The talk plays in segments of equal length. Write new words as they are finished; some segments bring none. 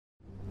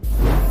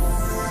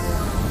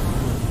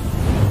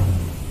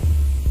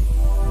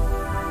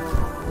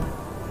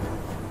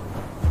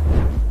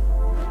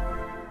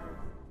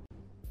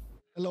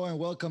Hello and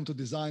welcome to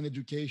Design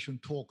Education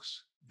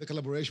Talks, the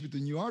collaboration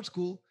between New Art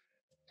School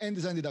and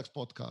Design Deducts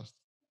podcast.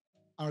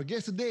 Our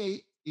guest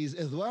today is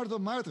Eduardo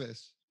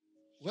Martres.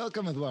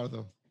 Welcome,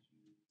 Eduardo.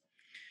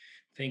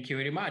 Thank you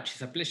very much.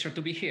 It's a pleasure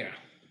to be here.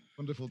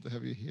 Wonderful to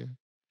have you here.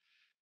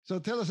 So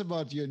tell us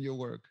about you and your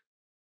work.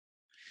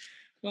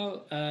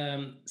 Well,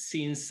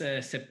 since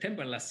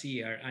September last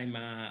year, I'm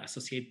an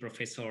associate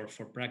professor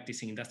for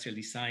practicing industrial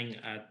design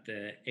at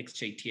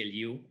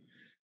XJTLU,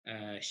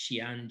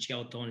 Xi'an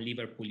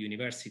JiaotongLiverpool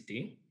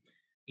University,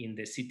 in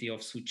the city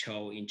of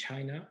Suzhou in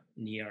China,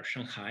 near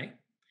Shanghai.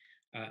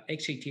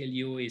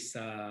 XJTLU is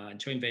a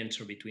joint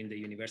venture between the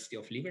University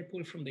of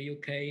Liverpool from the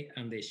UK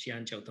and the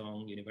Xi'an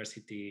Jiaotong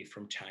University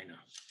from China.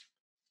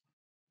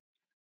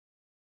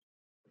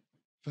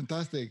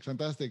 Fantastic,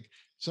 fantastic.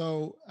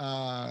 So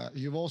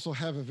you also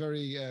have a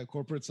very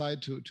corporate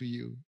side to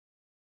you.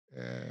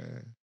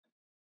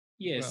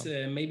 Yes,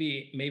 well.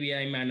 Maybe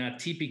I'm an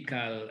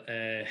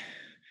atypical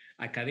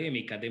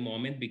academic at the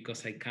moment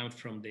because I come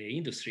from the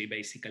industry,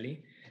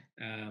 basically.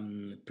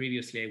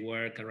 Previously, I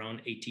worked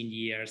around 18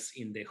 years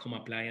in the home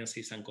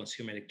appliances and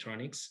consumer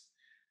electronics.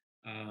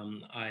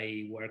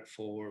 I worked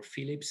for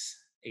Philips,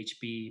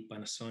 HP,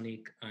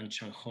 Panasonic, and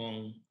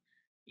Changhong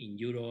in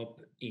Europe,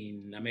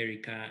 in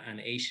America, and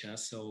Asia.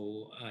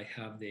 So I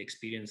have the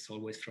experience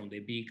always from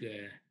the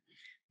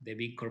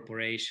big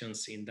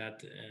corporations in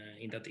that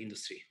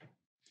industry.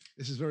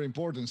 This is very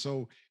important.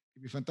 So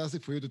it'd be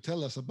fantastic for you to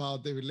tell us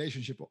about the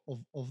relationship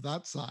of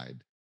that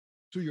side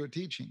to your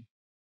teaching.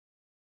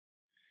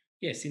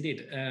 Yes,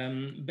 indeed.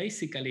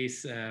 Basically,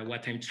 it's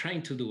what I'm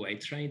trying to do. I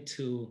try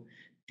to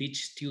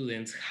teach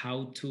students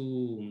how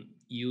to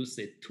use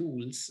the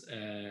tools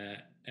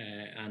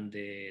and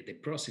the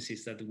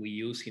processes that we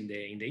use in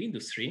the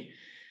industry.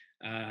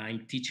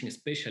 I'm teaching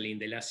especially in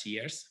the last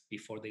years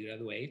before they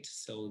graduate.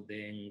 So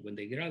then when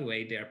they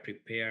graduate, they are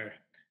prepared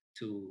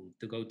to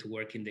go to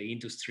work in the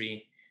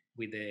industry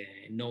with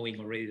knowing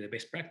already the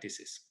best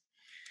practices.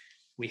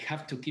 We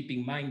have to keep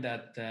in mind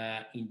that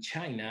in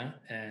China,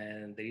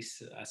 there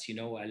is, as you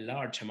know, a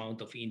large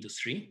amount of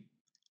industry,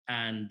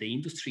 and the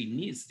industry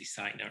needs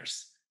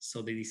designers.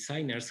 So the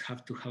designers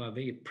have to have a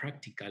very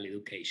practical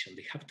education.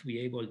 They have to be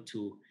able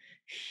to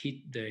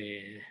hit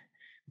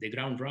the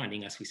ground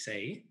running, as we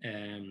say.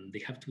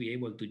 They have to be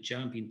able to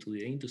jump into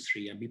the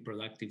industry and be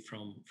productive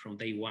from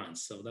day one.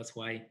 So that's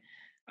why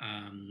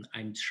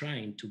I'm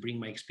trying to bring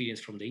my experience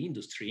from the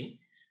industry.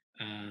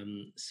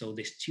 So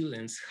the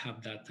students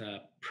have that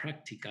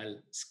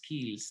practical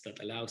skills that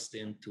allows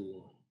them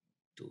to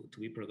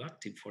be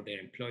productive for their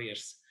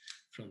employers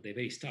from the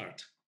very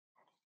start.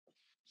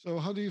 So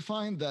how do you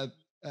find that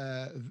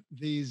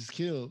these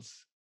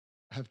skills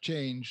have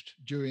changed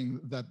during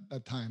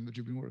that time that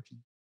you've been working?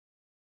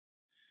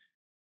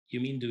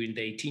 You mean during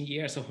the 18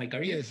 years of my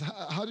career? Yes.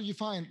 How do you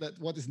find that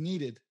what is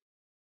needed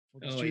for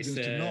the students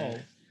to know?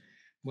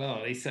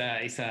 Well, it's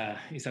a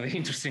very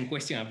interesting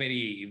question.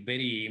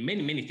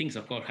 Many things,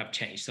 of course, have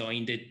changed. So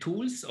in the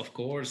tools, of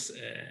course,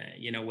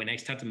 when I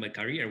started my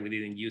career, we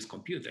didn't use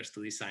computers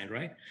to design,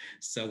 right?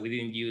 So we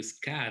didn't use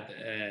CAD.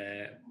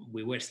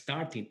 We were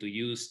starting to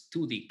use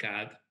 2D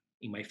CAD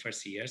in my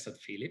first years at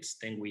Philips.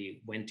 Then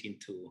we went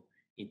into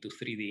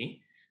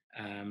 3D.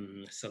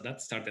 So that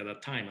started at a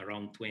time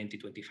around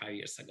 25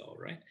 years ago,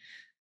 right?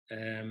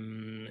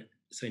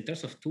 So in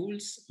terms of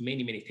tools,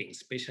 many things,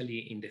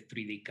 especially in the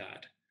 3D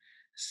CAD.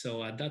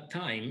 So at that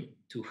time,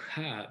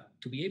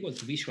 to be able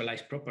to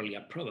visualize properly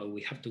a product,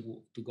 we have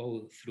to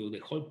go through the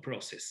whole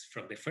process,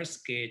 from the first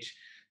sketch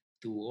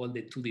to all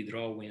the 2D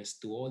drawings,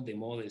 to all the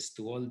models,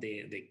 to all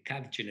the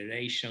CAD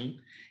generation,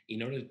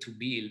 in order to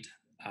build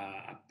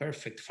a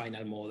perfect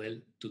final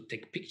model to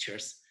take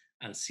pictures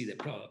and see the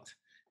product.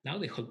 Now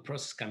the whole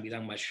process can be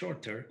done much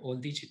shorter, all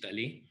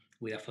digitally,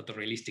 with a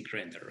photorealistic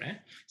render.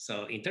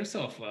 So in terms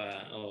of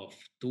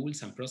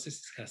tools and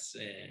processes, has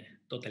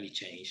totally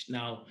changed.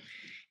 Now,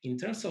 in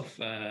terms of,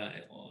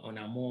 on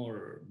a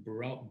more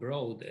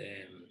broad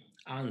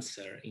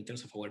answer, in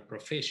terms of our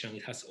profession,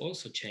 it has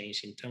also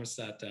changed in terms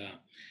that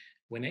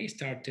when I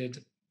started,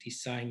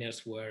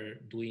 designers were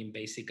doing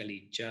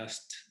basically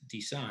just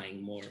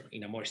design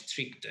in a more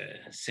strict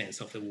sense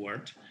of the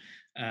word.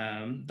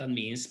 That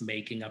means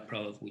making a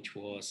product which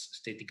was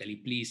aesthetically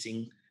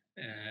pleasing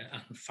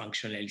and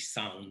functionally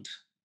sound,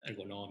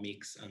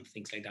 ergonomics and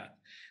things like that.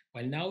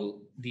 While now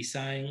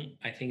design,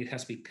 I think it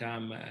has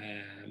become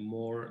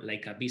more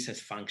like a business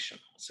function.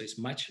 So it's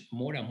much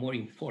more and more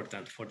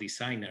important for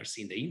designers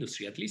in the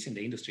industry, at least in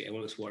the industry I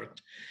always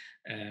worked,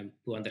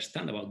 to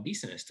understand about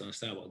business, to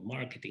understand about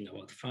marketing,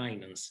 about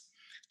finance,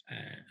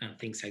 and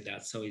things like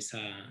that. So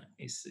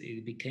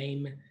it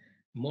became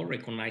more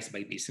recognized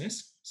by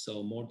business.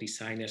 So more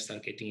designers are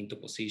getting into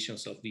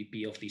positions of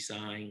VP of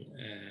design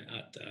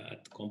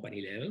at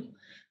company level.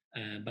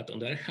 But on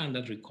the other hand,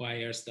 that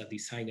requires that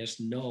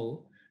designers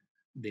know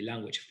the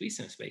language of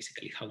business,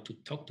 basically, how to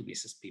talk to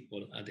business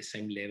people at the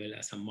same level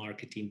as a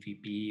marketing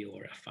VP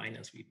or a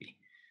finance VP.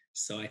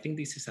 So I think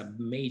this is a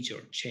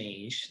major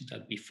change,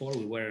 that before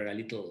we were a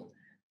little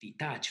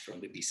detached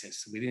from the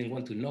business. We didn't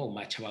want to know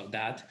much about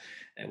that.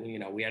 We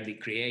are the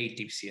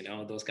creatives,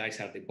 those guys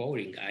are the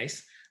boring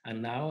guys.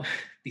 And now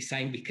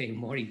design became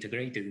more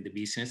integrated in the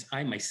business.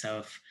 I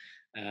myself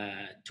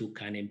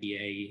took an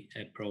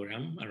MBA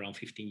program around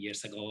 15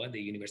 years ago at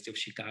the University of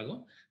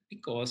Chicago,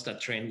 because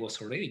that trend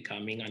was already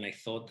coming. And I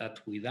thought that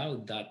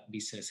without that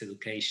business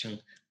education,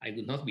 I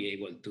would not be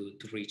able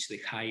to reach the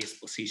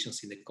highest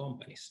positions in the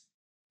companies.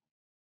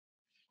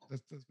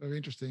 That's very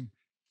interesting.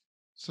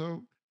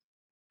 So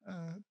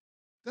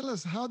tell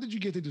us, how did you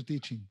get into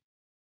teaching?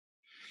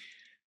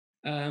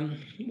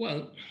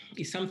 Well,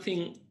 it's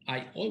something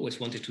I always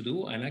wanted to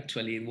do. And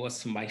actually, it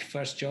was my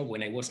first job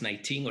when I was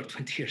 19 or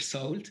 20 years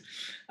old.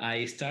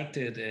 I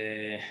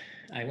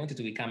wanted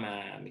to become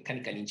a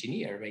mechanical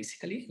engineer,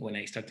 basically, when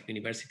I started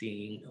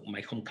university in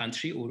my home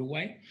country,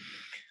 Uruguay.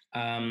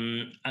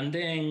 And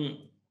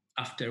then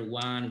after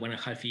one and a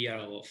half year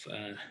of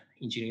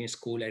engineering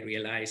school, I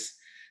realized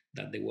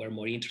that there were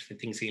more interesting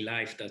things in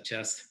life than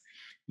just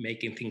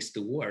making things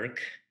to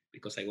work,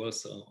 because I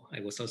was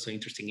also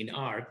interested in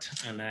art,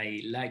 and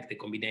I liked the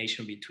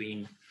combination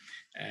between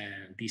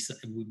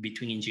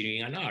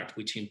engineering and art,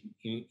 which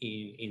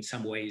in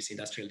some ways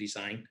industrial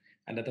design.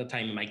 And at that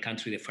time in my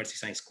country, the first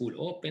design school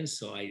opened,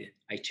 so I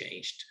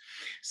changed.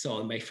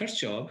 So my first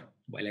job,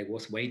 while I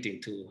was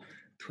waiting to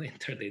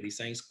enter the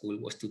design school,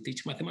 was to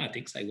teach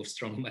mathematics. I was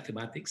strong in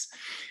mathematics,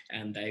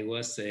 and I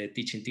was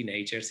teaching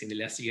teenagers in the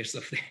last years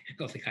of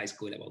the high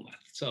school about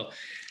math. So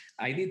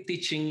I did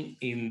teaching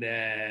in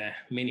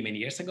many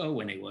years ago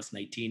when I was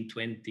 19,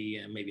 20,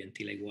 and maybe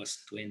until I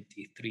was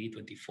 23,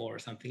 24, or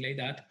something like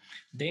that.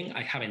 Then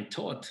I haven't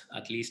taught,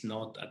 at least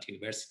not at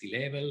university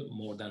level,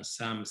 more than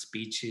some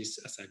speeches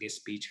as a guest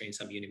speaker in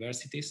some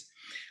universities.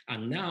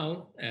 And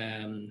now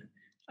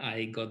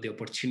I got the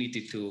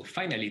opportunity to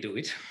finally do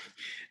it.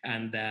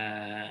 And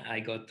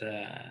I got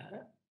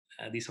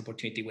this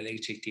opportunity with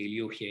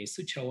HJTLU here in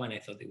Suzhou, and I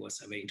thought it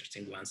was a very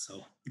interesting one.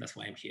 So that's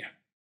why I'm here.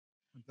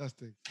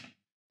 Fantastic.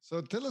 So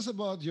tell us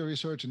about your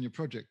research and your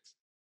projects.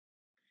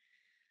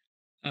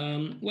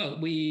 Well,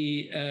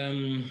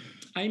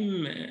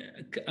 I'm,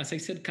 as I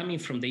said, coming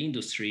from the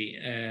industry.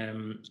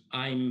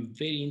 I'm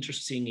very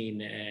interested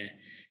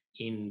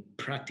in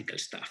practical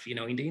stuff. In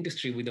the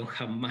industry, we don't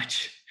have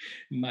much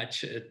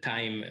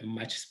time,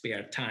 much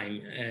spare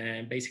time.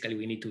 Basically,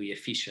 we need to be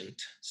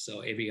efficient. So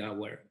every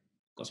hour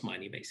costs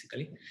money,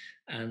 basically.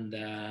 And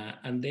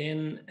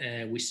then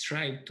we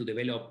strive to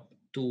develop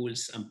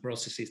tools and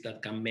processes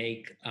that can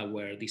make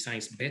our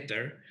designs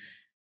better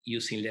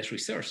using less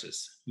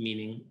resources,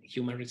 meaning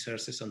human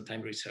resources and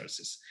time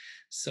resources.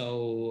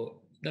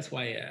 So that's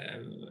why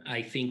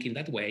I think in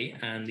that way.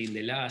 And in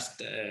the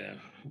last,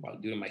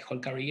 during my whole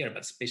career,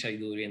 but especially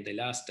during the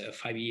last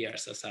 5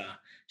 years as a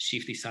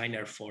chief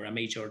designer for a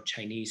major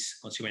Chinese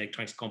consumer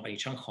electronics company,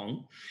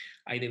 Changhong,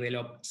 I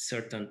developed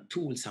certain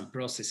tools and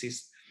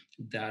processes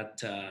that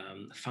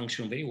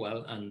function very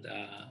well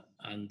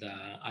and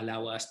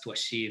allow us to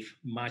achieve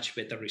much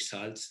better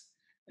results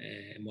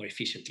more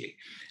efficiently.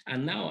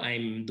 And now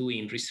I'm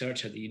doing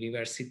research at the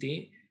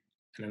university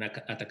and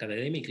at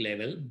academic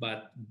level,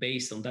 but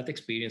based on that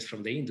experience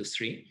from the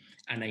industry,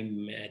 and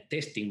I'm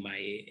testing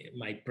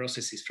my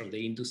processes from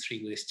the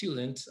industry with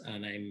students,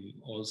 and I'm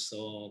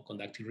also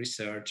conducting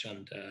research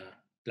and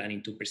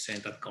planning to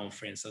present at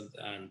conference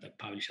and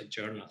publish at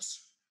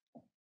journals.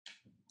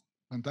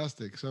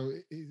 Fantastic. So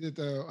is it,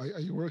 are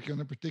you working on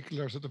a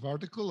particular sort of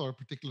article or a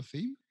particular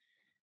theme?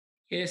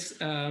 Yes.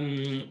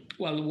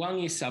 Well, one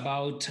is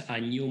about a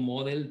new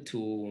model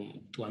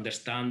to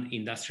understand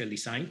industrial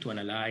design, to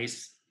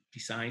analyze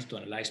designs, to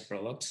analyze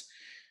products,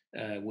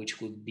 which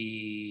would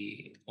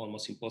be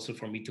almost impossible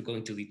for me to go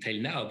into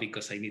detail now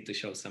because I need to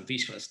show some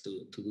visuals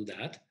to do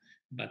that.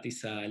 But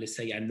it's, let's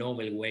say, a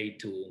novel way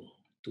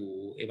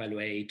to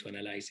evaluate, to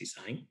analyze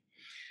design.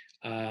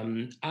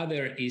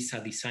 Other is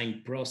a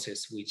design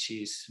process, which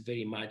is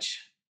very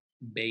much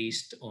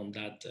based on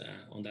that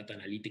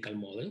analytical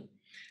model.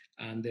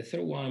 And the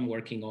third one I'm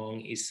working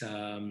on is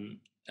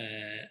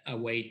a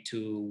way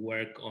to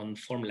work on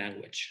form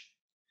language.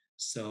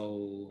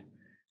 So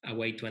a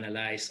way to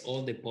analyze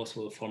all the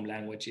possible form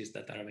languages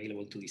that are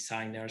available to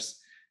designers.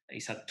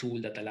 It's a tool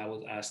that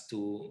allows us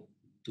to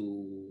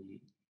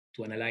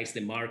analyze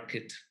the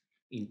market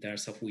in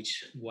terms of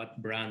what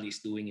brand is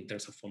doing in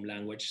terms of form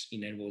language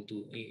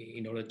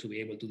in order to be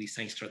able to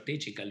design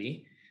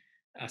strategically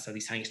as a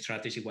design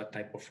strategy what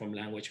type of form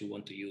language we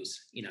want to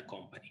use in a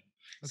company.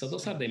 So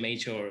those are the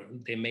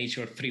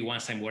major three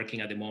ones I'm working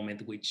at the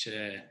moment, which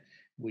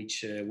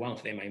one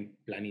of them I'm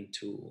planning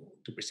to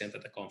present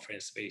at the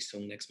conference very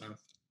soon next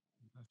month.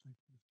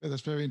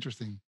 That's very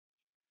interesting.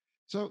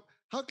 So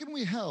how can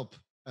we help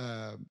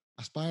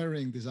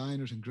aspiring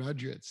designers and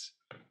graduates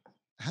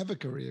have a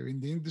career in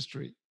the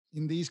industry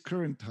in these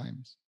current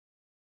times?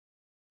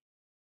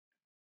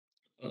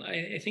 Well,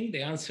 I think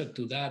the answer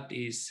to that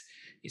is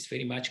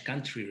very much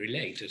country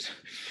related.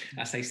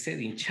 As I said,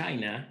 in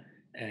China,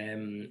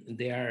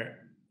 there are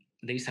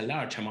there is a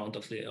large amount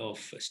of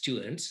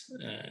students.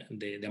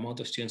 The amount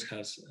of students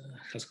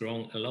has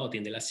grown a lot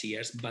in the last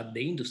years, but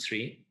the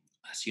industry,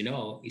 as you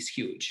know, is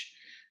huge.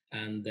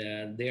 And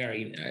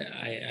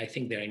I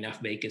think there are enough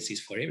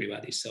vacancies for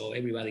everybody. So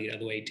everybody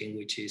graduating,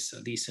 which is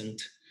a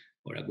decent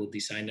or a good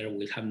designer,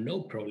 will have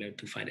no problem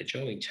to find a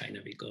job in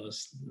China,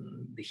 because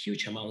the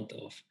huge amount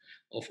of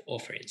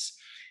offerings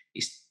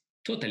is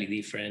totally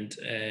different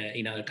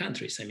in other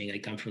countries. I mean, I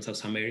come from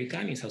South America,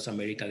 and in South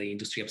America, the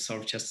industry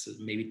absorbs just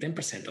maybe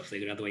 10% of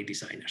the graduate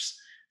designers.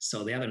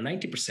 So the other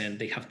 90%,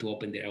 they have to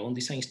open their own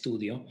design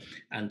studio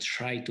and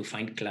try to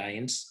find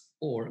clients,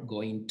 or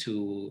go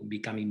into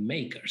becoming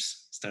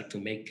makers, start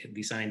to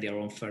design their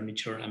own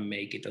furniture and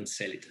make it and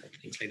sell it,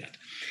 things like that.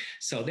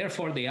 So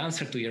therefore, the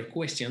answer to your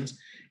questions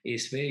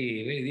is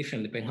very, very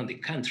different depending on the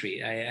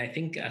country. I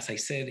think, as I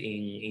said,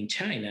 in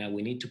China,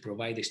 we need to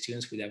provide the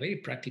students with a very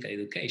practical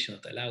education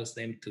that allows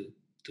them to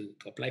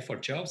apply for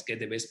jobs, get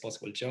the best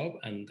possible job,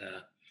 and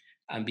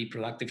be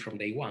productive from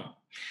day one.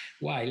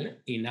 While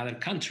in other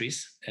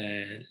countries,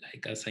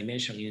 like as I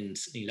mentioned in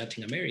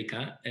Latin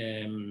America,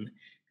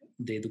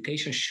 the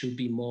education should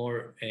be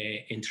more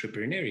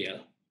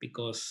entrepreneurial,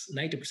 because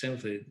 90%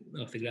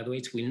 of the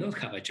graduates will not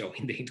have a job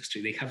in the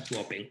industry. They have to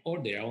open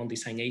or their own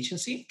design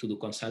agency to do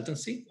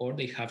consultancy, or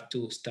they have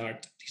to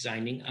start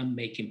designing and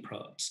making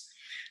products.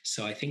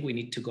 So I think we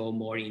need to go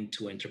more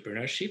into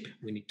entrepreneurship.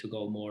 We need to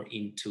go more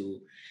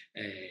into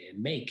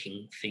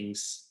making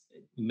things,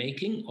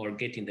 or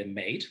getting them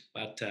made,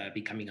 but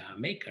becoming a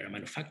maker, a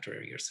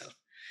manufacturer yourself.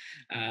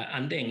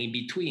 And then in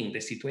between the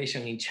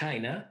situation in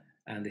China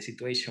and the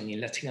situation in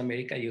Latin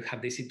America, you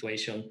have the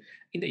situation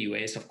in the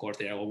US. Of course,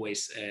 there are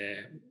always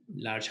a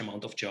large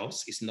amount of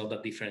jobs. It's not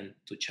that different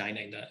to China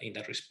in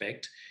that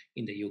respect.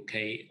 In the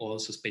UK,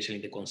 also, especially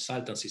in the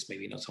consultancies,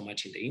 maybe not so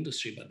much in the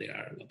industry, but there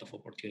are a lot of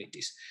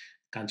opportunities.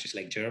 Countries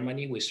like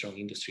Germany with strong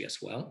industry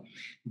as well.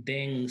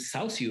 Then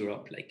South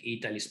Europe, like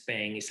Italy,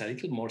 Spain, is a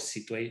little more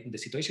the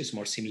situation is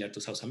more similar to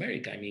South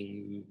America. I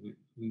mean,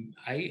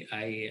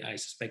 I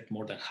suspect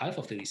more than half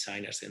of the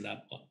designers end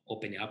up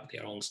opening up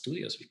their own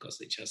studios, because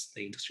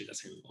the industry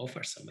doesn't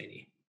offer so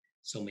many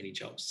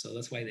jobs. So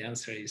that's why the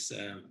answer is,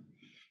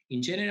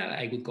 in general,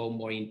 I would go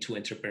more into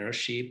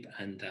entrepreneurship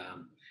and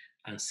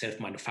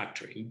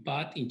self-manufacturing.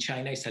 But in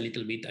China, it's a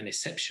little bit an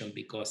exception,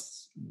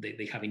 because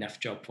they have enough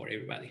job for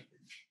everybody.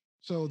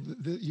 So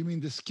you mean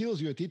the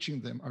skills you're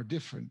teaching them are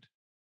different,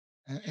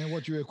 and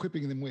what you're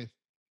equipping them with?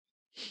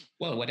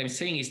 Well, what I'm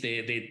saying is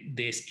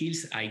the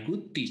skills I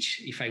would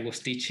teach if I was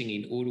teaching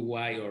in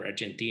Uruguay or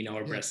Argentina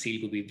or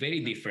Brazil would be very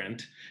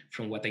different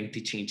from what I'm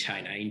teaching in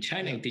China. In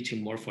China, I'm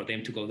teaching more for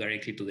them to go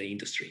directly to the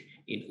industry.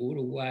 In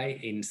Uruguay,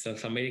 in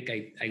South America,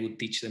 I would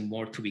teach them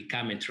more to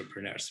become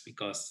entrepreneurs,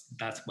 because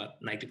that's what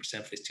 90%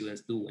 of the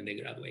students do when they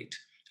graduate.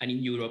 And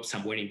in Europe,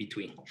 somewhere in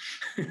between.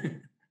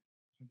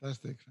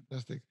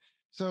 Fantastic.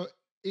 So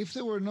if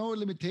there were no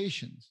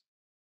limitations,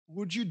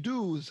 would you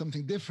do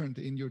something different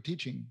in your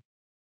teaching?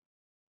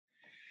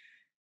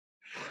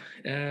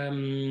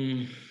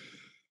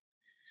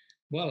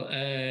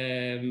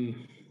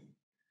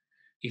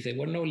 If there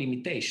were no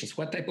limitations,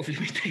 what type of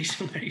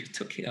limitation are you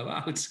talking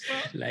about?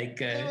 Well,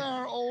 there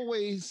are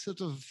always sort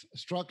of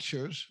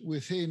structures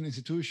within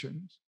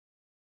institutions,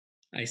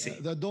 I see,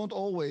 that don't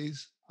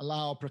always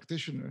allow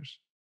practitioners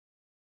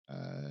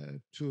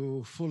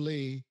to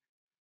fully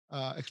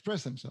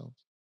express themselves.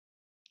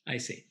 I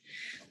see.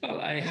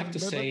 Well, I have to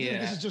say,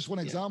 this is just one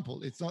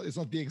example. It's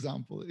not the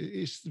example.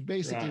 It's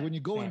basically when you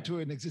go into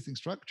an existing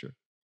structure,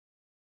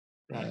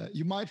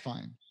 you might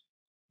find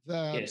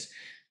that. Yes.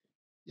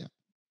 Yeah.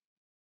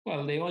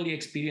 Well, the only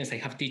experience I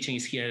have teaching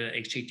is here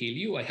at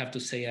HJTLU. I have to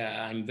say,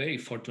 I'm very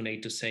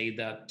fortunate to say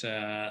that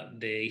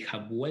they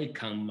have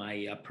welcomed my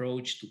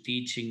approach to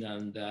teaching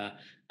and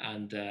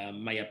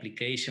my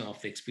application of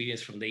the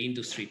experience from the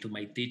industry to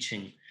my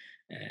teaching.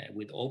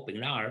 With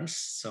open arms.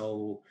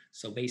 So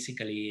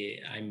basically,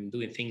 I'm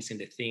doing things in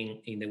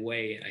the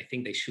way I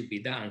think they should be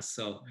done.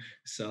 So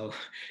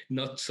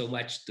not so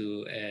much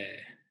to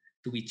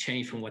be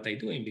changed from what I'm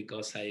doing,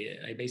 because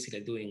I basically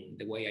doing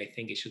the way I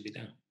think it should be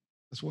done.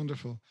 That's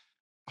wonderful.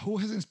 Who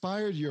has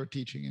inspired your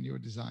teaching and your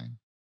design?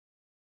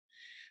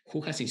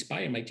 Who has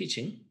inspired my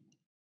teaching?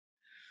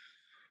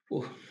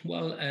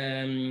 Well,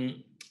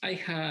 I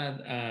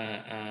had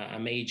a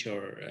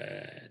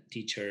major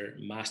teacher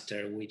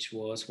master, which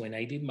was when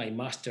I did my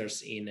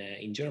master's in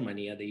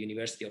Germany at the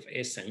University of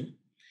Essen.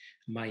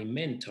 My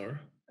mentor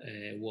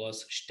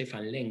was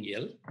Stefan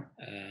Lengyel.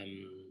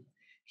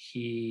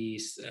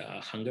 He's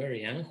a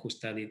Hungarian who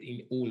studied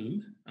in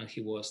Ulm, and he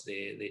was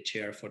the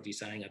chair for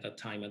design at that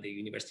time at the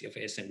University of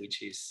Essen,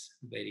 which is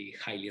very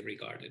highly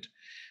regarded.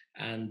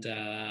 And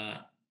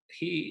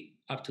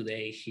up to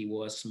date, he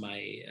was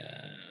my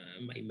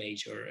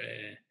major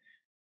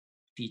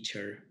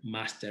teacher,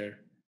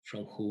 master,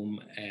 from whom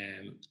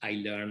I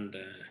learned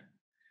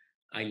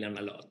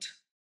a lot.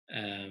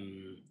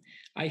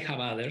 I have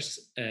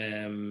others.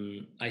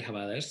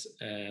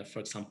 For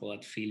example,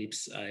 at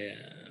Philips,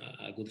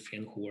 a good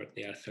friend who worked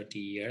there 30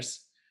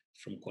 years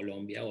from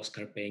Colombia,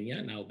 Oscar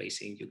Peña, now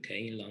based in UK,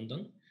 in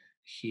London.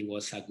 he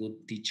was a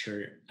good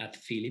teacher at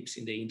Philips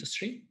in the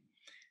industry,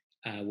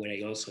 where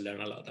I also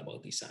learned a lot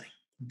about design.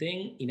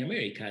 Then in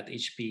America at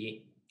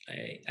HP,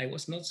 I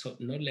was not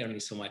learning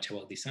so much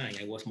about design.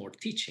 I was more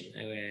teaching.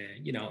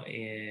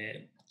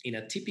 In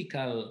a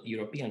typical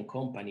European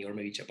company, or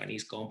maybe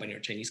Japanese company or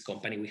Chinese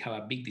company, we have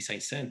a big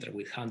design center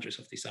with hundreds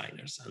of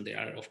designers, and there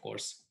are, of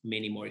course,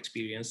 many more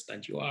experienced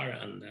than you are,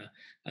 and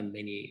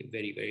many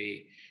very,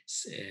 very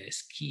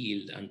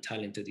skilled and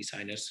talented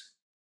designers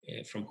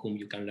from whom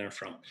you can learn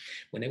from.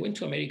 When I went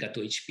to America, to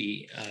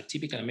HP, a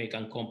typical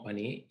American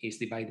company is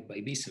divided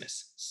by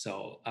business.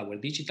 So our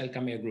digital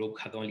camera group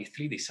had only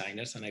 3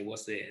 designers, and I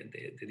was the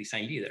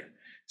design leader.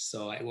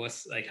 So I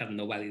had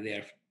nobody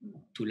there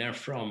to learn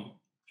from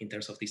in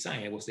terms of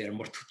design. I was there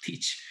more to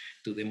teach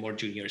to the more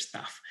junior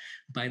staff.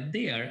 But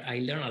there, I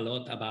learned a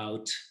lot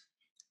about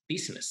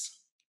business.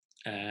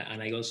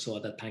 And I also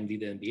at that time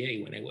did an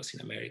MBA when I was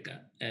in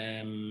America.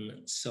 And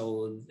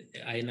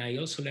I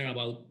also learned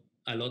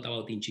a lot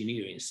about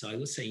engineering. So I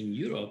would say in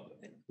Europe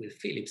with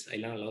Philips, I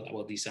learned a lot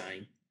about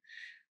design.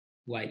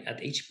 While at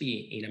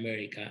HP in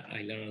America,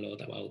 I learned a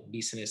lot about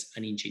business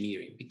and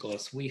engineering,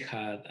 because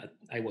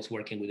I was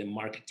working with the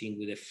marketing,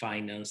 with the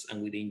finance,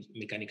 and with the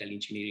mechanical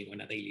engineering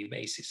on a daily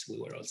basis. We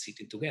were all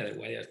sitting together.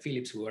 While at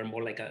Philips, we were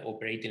more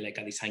operating like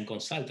a design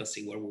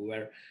consultancy, where we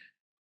were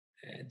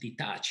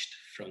detached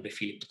from the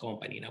Philips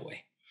company in a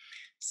way.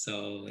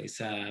 So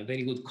it's a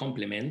very good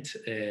complement,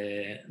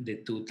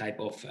 the two type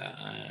of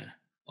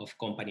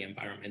company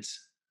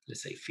environments,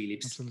 let's say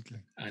Philips Absolutely.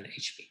 And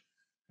HP.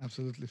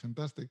 Absolutely.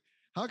 Fantastic.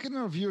 How can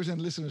our viewers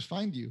and listeners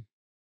find you?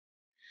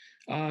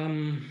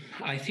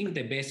 I think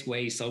the best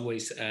way is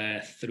always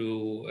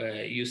through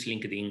use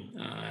LinkedIn.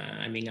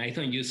 I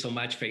don't use so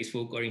much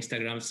Facebook or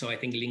Instagram, so I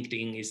think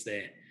LinkedIn is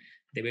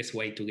the best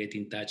way to get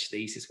in touch, the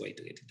easiest way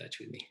to get in touch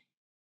with me.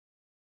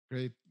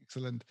 Great.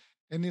 Excellent.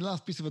 Any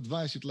last piece of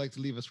advice you'd like to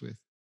leave us with?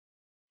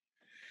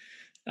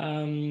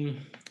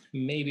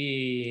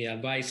 Maybe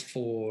advice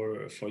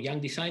for young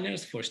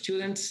designers, for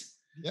students.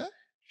 Yeah,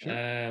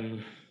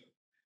 sure.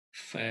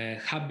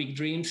 Have big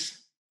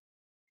dreams,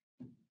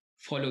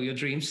 follow your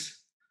dreams,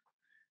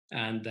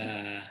 and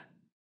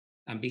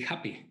be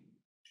happy.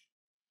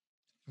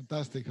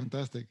 Fantastic.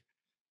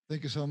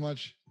 Thank you so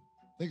much.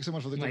 Thank you so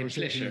much for the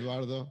conversation,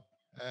 Eduardo.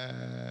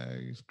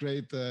 It's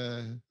great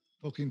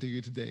talking to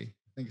you today.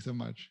 Thank you so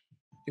much.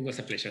 It was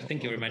a pleasure.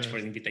 Thank you very much for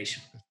the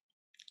invitation.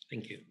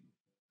 Thank you.